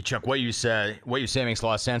 Yeah, Chuck, what you say makes a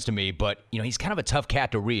lot of sense to me, but he's kind of a tough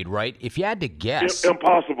cat to read, right? If you had to guess,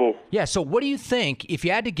 impossible. Yeah. So, what do you think? If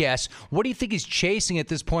you had to guess, what do you think he's chasing at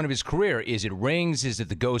this point of his career? Is it rings? Is it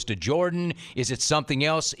the ghost of Jordan? Is it something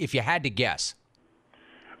else? If you had to guess,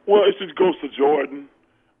 well, it's just ghost of Jordan,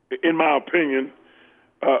 in my opinion.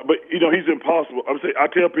 But he's impossible. I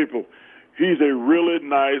tell people, he's a really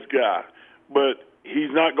nice guy, but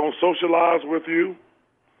he's not going to socialize with you.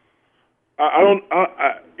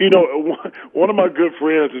 One of my good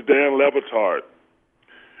friends is Dan Levitard,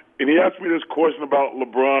 and he asked me this question about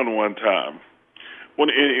LeBron one time.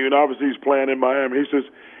 And obviously he's playing in Miami. He says,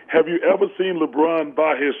 "Have you ever seen LeBron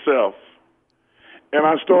by himself?" And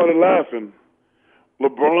I started laughing.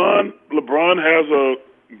 LeBron has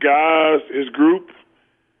guys, his group,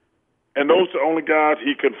 and those are the only guys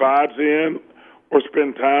he confides in or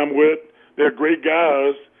spend time with. They're great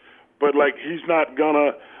guys, but he's not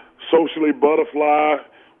gonna socially butterfly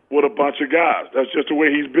with a bunch of guys. That's just the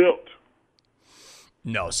way he's built.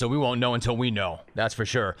 No, so we won't know until we know. That's for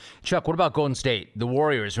sure. Chuck, what about Golden State? The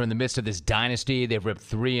Warriors are in the midst of this dynasty. They've ripped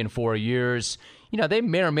 3 in 4 years. They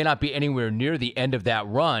may or may not be anywhere near the end of that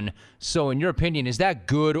run. So in your opinion, is that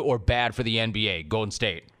good or bad for the NBA, Golden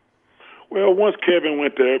State? Well, once Kevin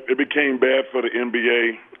went there, it became bad for the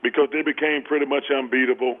NBA because they became pretty much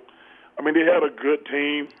unbeatable. They had a good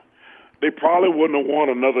team. They probably wouldn't have won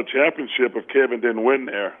another championship if Kevin didn't win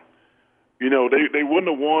there. They wouldn't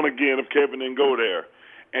have won again if Kevin didn't go there.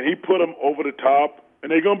 And he put them over the top,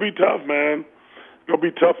 and they're going to be tough, man. It's going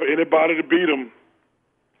to be tough for anybody to beat them.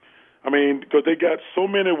 Because they got so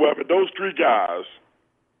many weapons. Those 3 guys,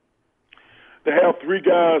 they have 3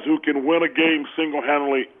 guys who can win a game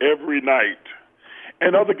single-handedly every night.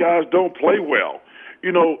 And other guys don't play well.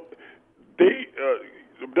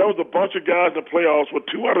 There was a bunch of guys in the playoffs where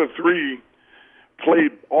 2 out of 3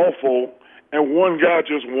 played awful, and 1 guy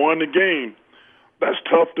just won the game. That's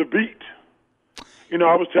tough to beat.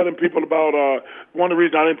 I was telling people about one of the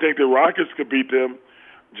reasons I didn't think the Rockets could beat them.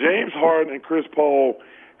 James Harden and Chris Paul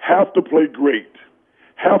have to play great.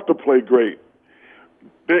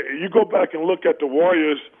 You go back and look at the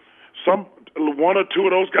Warriors, 1 or 2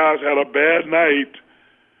 of those guys had a bad night,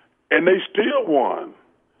 and they still won.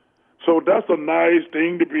 So that's a nice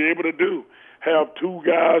thing to be able to do. Have 2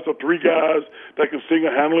 guys or 3 guys that can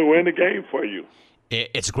single-handedly win the game for you.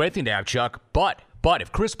 It's a great thing to have, Chuck. But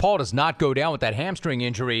if Chris Paul does not go down with that hamstring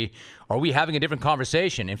injury, are we having a different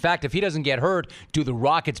conversation? In fact, if he doesn't get hurt, do the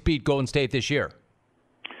Rockets beat Golden State this year?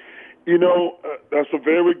 That's a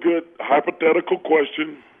very good hypothetical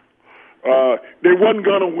question. They wasn't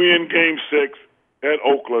going to win Game 6 at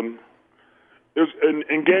Oakland.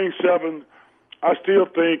 In Game 7, I still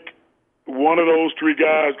think one of those 3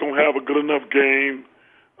 guys going to have a good enough game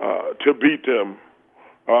to beat them.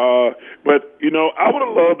 But I would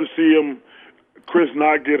have loved to see Chris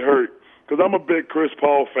not get hurt because I'm a big Chris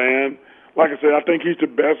Paul fan. Like I said, I think he's the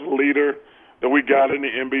best leader that we got in the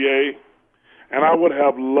NBA. And I would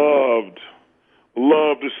have loved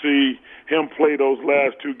to see him play those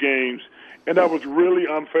last 2 games. And that was really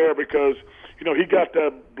unfair because, he got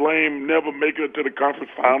that blame never making it to the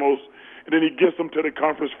conference finals. And then he gets them to the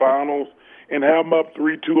conference finals and have them up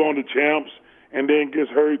 3-2 on the champs and then gets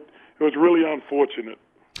hurt. It was really unfortunate.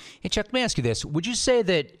 Hey, Chuck, let me ask you this. Would you say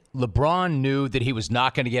that LeBron knew that he was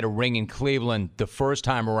not going to get a ring in Cleveland the first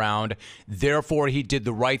time around, therefore he did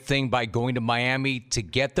the right thing by going to Miami to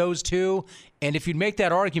get those 2? And if you'd make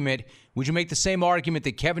that argument, would you make the same argument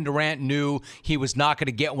that Kevin Durant knew he was not going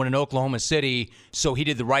to get one in Oklahoma City, so he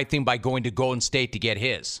did the right thing by going to Golden State to get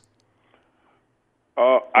his?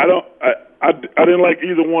 I didn't like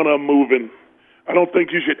either one of them moving. I don't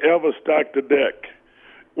think you should ever stack the deck.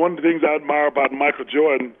 One of the things I admire about Michael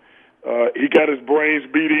Jordan, he got his brains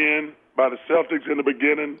beat in by the Celtics in the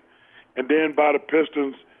beginning and then by the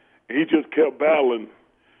Pistons. He just kept battling.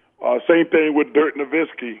 Same thing with Dirk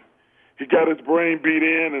Nowitzki. He got his brain beat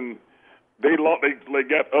in, and they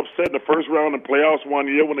got upset in the first round in playoffs one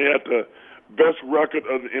year when they had the best record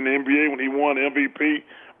in the NBA when he won MVP,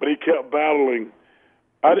 but he kept battling.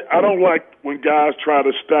 I don't like when guys try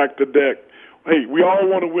to stack the deck. Hey, we all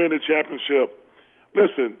want to win a championship.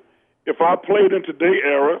 Listen, if I played in today's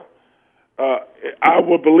era, I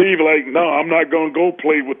would believe, no, I'm not going to go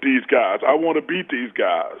play with these guys. I want to beat these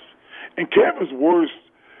guys. And Kevin's was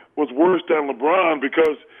worse than LeBron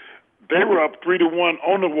because they were up 3-1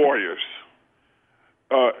 on the Warriors,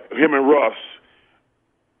 him and Russ.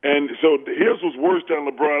 And so his was worse than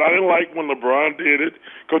LeBron. I didn't like when LeBron did it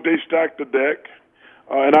because they stacked the deck.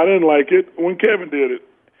 And I didn't like it when Kevin did it.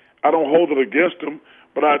 I don't hold it against him,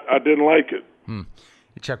 but I didn't like it.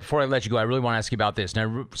 Chuck, before I let you go, I really want to ask you about this,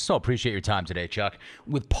 and I so appreciate your time today, Chuck.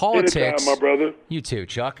 With politics, anytime, my brother. You too,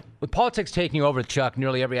 Chuck. With politics taking over, Chuck,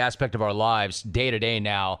 nearly every aspect of our lives, day to day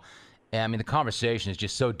now, I mean, the conversation is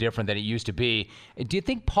just so different than it used to be. Do you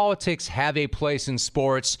think politics have a place in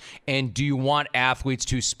sports, and do you want athletes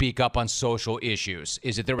to speak up on social issues?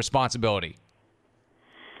 Is it their responsibility?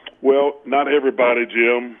 Well, not everybody,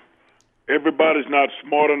 Jim. Everybody's not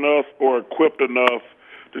smart enough or equipped enough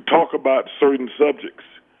to talk about certain subjects.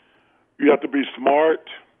 You have to be smart.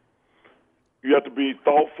 You have to be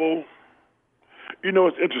thoughtful. You know,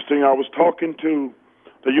 it's interesting. I was talking to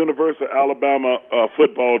the University of Alabama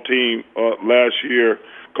football team last year.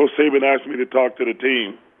 Coach Saban asked me to talk to the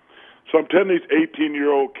team. So I'm telling these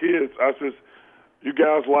 18-year-old kids, I says, you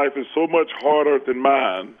guys' life is so much harder than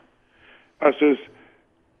mine. I says,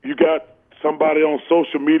 you got somebody on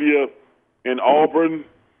social media in Auburn,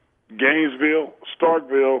 Gainesville,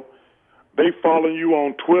 Starkville, they following you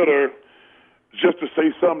on Twitter just to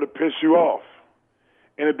say something to piss you off.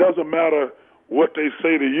 And it doesn't matter what they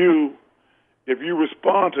say to you. If you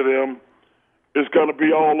respond to them, it's going to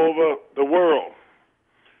be all over the world.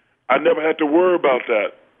 I never had to worry about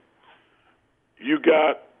that. You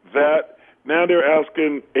got that. Now they're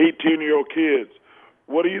asking 18-year-old kids,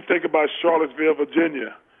 what do you think about Charlottesville,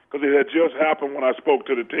 Virginia? Because it had just happened when I spoke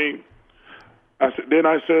to the team. Then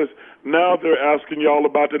I says, now they're asking y'all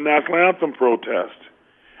about the national anthem protest.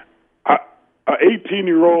 An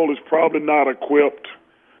 18-year-old is probably not equipped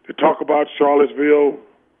to talk about Charlottesville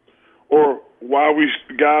or why we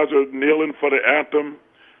guys are kneeling for the anthem.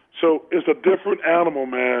 So it's a different animal,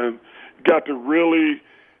 man. You got to really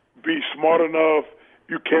be smart enough.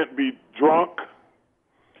 You can't be drunk.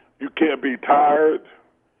 You can't be tired.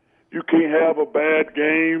 You can't have a bad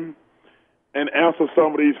game and answer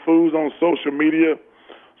some of these fools on social media.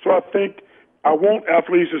 So I think I want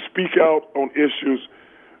athletes to speak out on issues,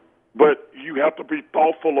 but you have to be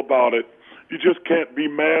thoughtful about it. You just can't be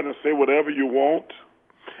mad and say whatever you want.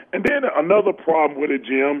 And then another problem with it,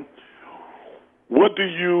 Jim, what do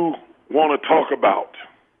you want to talk about?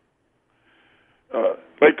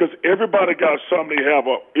 Because everybody got something they have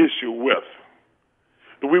an issue with.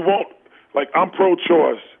 Do we want, I'm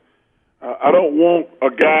pro-choice. I don't want a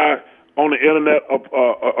guy on the internet,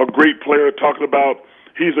 a great player talking about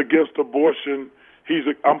he's against abortion.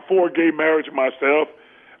 I'm for gay marriage myself.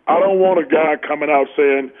 I don't want a guy coming out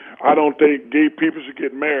saying I don't think gay people should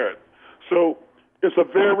get married. So it's a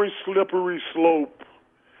very slippery slope.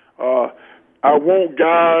 I want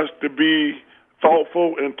guys to be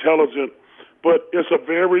thoughtful, intelligent, but it's a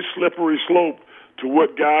very slippery slope to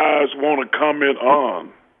what guys want to comment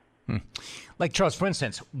on. Like, Charles, for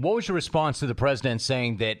instance, what was your response to the president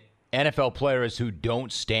saying that NFL players who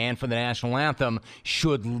don't stand for the national anthem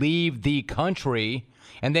should leave the country,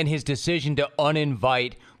 and then his decision to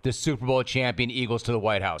uninvite the Super Bowl champion Eagles to the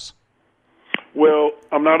White House? Well,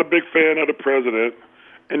 I'm not a big fan of the president.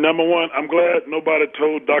 And number one, I'm glad nobody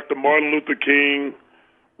told Dr. Martin Luther King,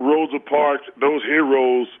 Rosa Parks, those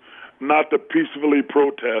heroes, not to peacefully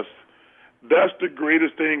protest. That's the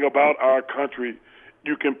greatest thing about our country.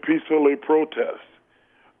 You can peacefully protest.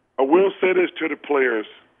 I will say this to the players.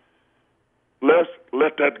 Let's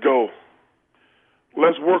let that go.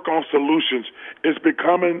 Let's work on solutions. It's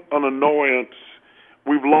becoming an annoyance.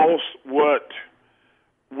 We've lost what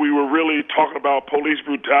we were really talking about, police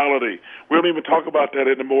brutality. We don't even talk about that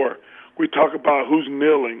anymore. We talk about who's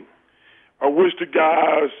kneeling. I wish the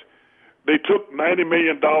guys, they took $90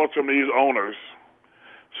 million from these owners.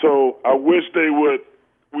 So I wish they would,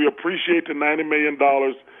 we appreciate the $90 million.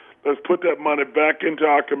 Let's put that money back into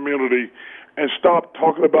our community and stop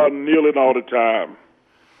talking about kneeling all the time.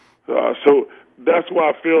 So that's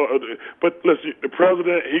why I feel, but listen, the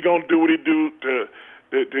president, he going to do what he do to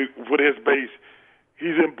with his base.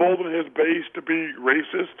 He's emboldened his base to be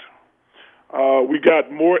racist. We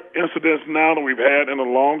got more incidents now than we've had in a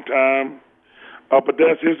long time, but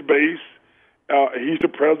that's his base. He's the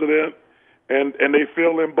president, and they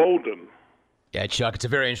feel emboldened. Yeah, Chuck, it's a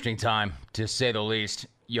very interesting time, to say the least.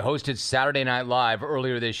 You hosted Saturday Night Live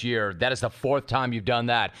earlier this year. That is the fourth time you've done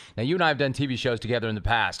that. Now, you and I have done TV shows together in the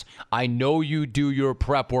past. I know you do your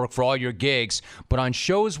prep work for all your gigs, but on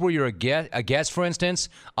shows where you're a guest, for instance,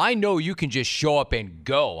 I know you can just show up and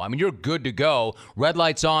go. I mean, you're good to go. Red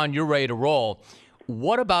light's on. You're ready to roll.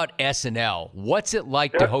 What about SNL? What's it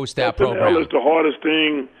like to host that program? SNL is the hardest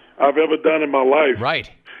thing I've ever done in my life. Right.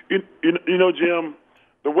 You know, Jim,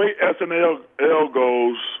 the way SNL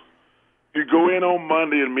goes, You go in on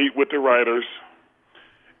Monday and meet with the writers,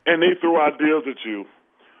 and they throw ideas at you.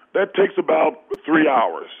 That takes about 3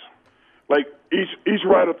 hours. Like each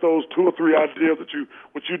writer throws 2 or 3 ideas at you.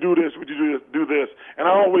 Would you do this? Would you do this? And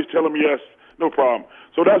I always tell them yes, no problem.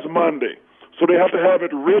 So that's Monday. So they have to have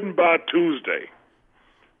it written by Tuesday.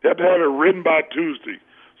 They have to have it written by Tuesday.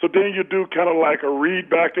 So then you do kind of like a read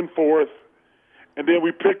back and forth, and then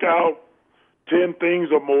we pick out 10 things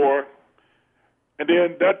or more, and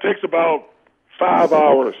then that takes about 5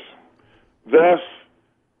 hours. That's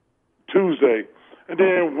Tuesday. And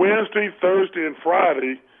then Wednesday, Thursday, and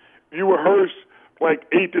Friday, you rehearse like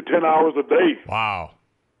 8 to 10 hours a day. Wow.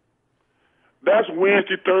 That's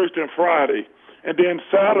Wednesday, Thursday, and Friday. And then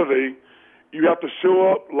Saturday, you have to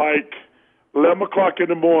show up like 11 o'clock in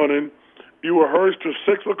the morning. You rehearse till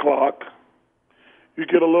 6 o'clock. You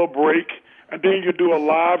get a little break. And then you do a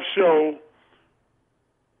live show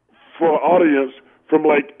for an audience from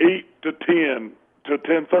like 8 to 10 to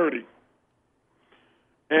 10:30.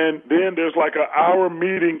 And then there's like an hour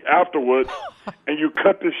meeting afterwards, and you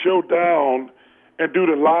cut the show down and do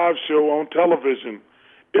the live show on television.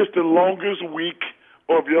 It's the longest week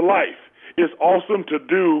of your life. It's awesome to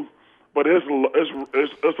do, but it's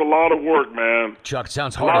a lot of work, man. Chuck, it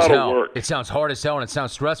sounds hard as hell. It sounds hard as hell, and it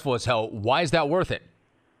sounds stressful as hell. Why is that worth it?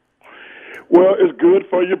 Well, it's good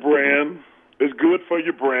for your brand. It's good for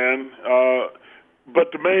your brand.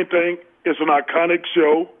 But the main thing, it's an iconic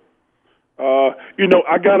show.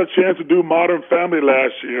 I got a chance to do Modern Family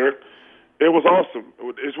last year. It was awesome.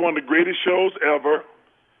 It's one of the greatest shows ever.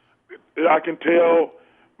 I can tell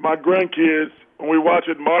my grandkids when we watch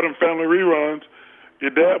it, Modern Family reruns, your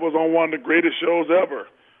dad was on one of the greatest shows ever.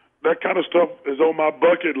 That kind of stuff is on my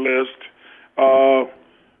bucket list.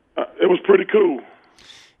 It was pretty cool.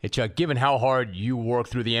 Hey, Chuck, given how hard you worked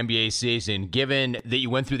through the NBA season, given that you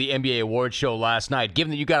went through the NBA awards show last night, given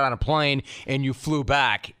that you got on a plane and you flew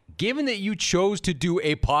back, given that you chose to do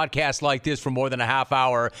a podcast like this for more than a half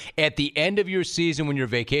hour at the end of your season when your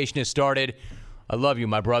vacation has started, I love you,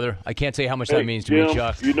 my brother. I can't tell you how much that means to me,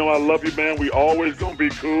 Chuck. You know I love you, man. We always going to be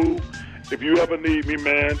cool. If you ever need me,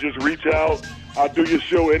 man, just reach out. I'll do your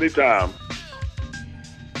show anytime.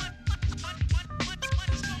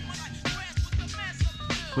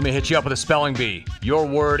 Let me hit you up with a spelling bee. Your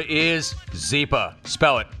word is Zyppah.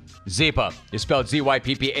 Spell it. Zyppah is spelled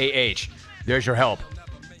Z-Y-P-P-A-H. There's your help.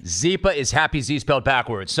 Zyppah is happy Z spelled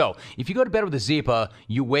backwards. So if you go to bed with a Zyppah,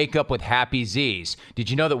 you wake up with happy Z's. Did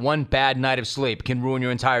you know that one bad night of sleep can ruin your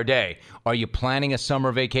entire day? Are you planning a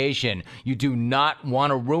summer vacation? You do not want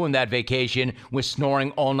to ruin that vacation with snoring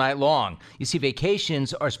all night long. You see,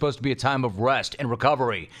 vacations are supposed to be a time of rest and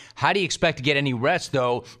recovery. How do you expect to get any rest,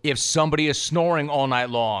 though, if somebody is snoring all night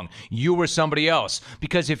long? You or somebody else.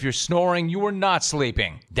 Because if you're snoring, you are not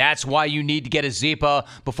sleeping. That's why you need to get a Zyppah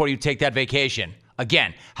before you take that vacation.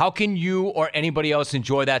 Again, how can you or anybody else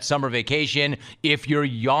enjoy that summer vacation if you're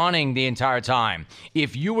yawning the entire time?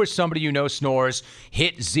 If you or somebody you know snores,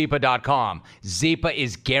 hit Zyppah.com. Zyppah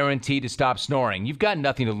is guaranteed to stop snoring. You've got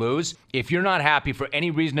nothing to lose. If you're not happy for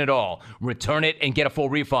any reason at all, return it and get a full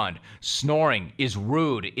refund. Snoring is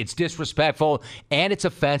rude, it's disrespectful, and it's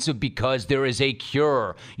offensive because there is a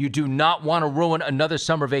cure. You do not want to ruin another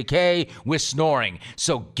summer vacay with snoring.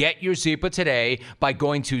 So get your Zyppah today by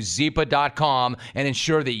going to Zyppah.com and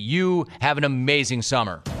ensure that you have an amazing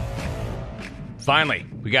summer. Finally,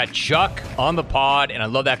 we got Chuck on the pod, and I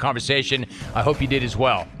love that conversation. I hope you did as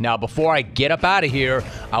well. Now, before I get up out of here,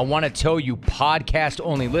 I want to tell you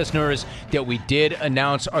podcast-only listeners that we did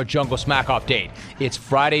announce our Jungle Smack-Off date. It's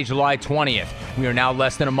Friday, July 20th. We are now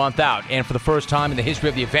less than a month out, and for the first time in the history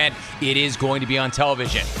of the event, it is going to be on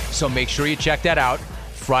television. So make sure you check that out.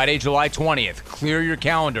 Friday, July 20th. Clear your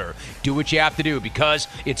calendar. Do what you have to do because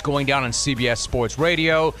it's going down on CBS Sports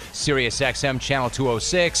Radio, Sirius XM Channel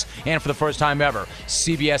 206, and for the first time ever,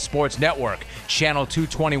 CBS Sports Network, Channel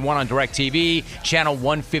 221 on DirecTV, Channel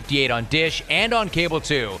 158 on Dish, and on Cable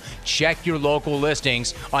 2. Check your local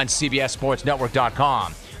listings on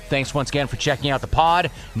CBSSportsNetwork.com. Thanks once again for checking out the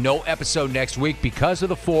pod. No episode next week because of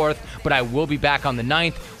the 4th, but I will be back on the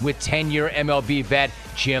 9th with 10-year MLB vet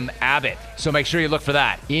Jim Abbott. So make sure you look for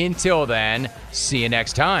that. Until then, see you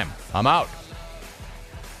next time. I'm out.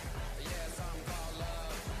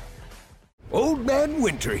 Old Man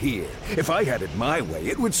Winter here. If I had it my way,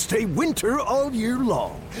 it would stay winter all year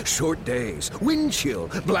long. Short days, wind chill,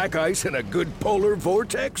 black ice, and a good polar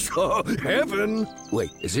vortex. Oh, heaven. Wait,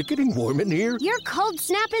 is it getting warm in here? Your cold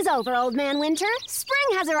snap is over, Old Man Winter.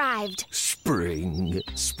 Spring has arrived. spring.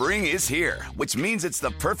 Spring is here, which means it's the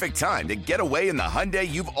perfect time to get away in the Hyundai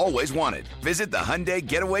you've always wanted. Visit the Hyundai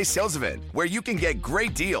Getaway Sales Event, where you can get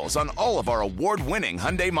great deals on all of our award-winning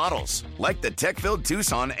Hyundai models, like the tech-filled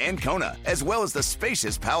Tucson and Kona, as well as the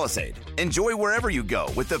spacious Palisade. Enjoy wherever you go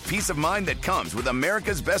with the peace of mind that comes with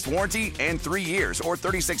America's best warranty and 3 years or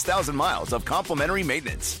 36,000 miles of complimentary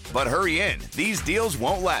maintenance. But hurry in, these deals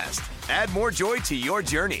won't last. Add more joy to your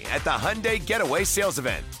journey at the Hyundai Getaway Sales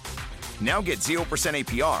Event. Now get 0%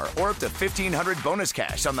 APR or up to $1,500 bonus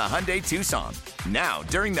cash on the Hyundai Tucson. Now,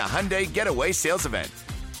 during the Hyundai Getaway Sales Event.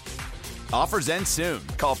 Offers end soon.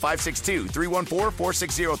 Call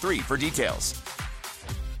 562-314-4603 for details.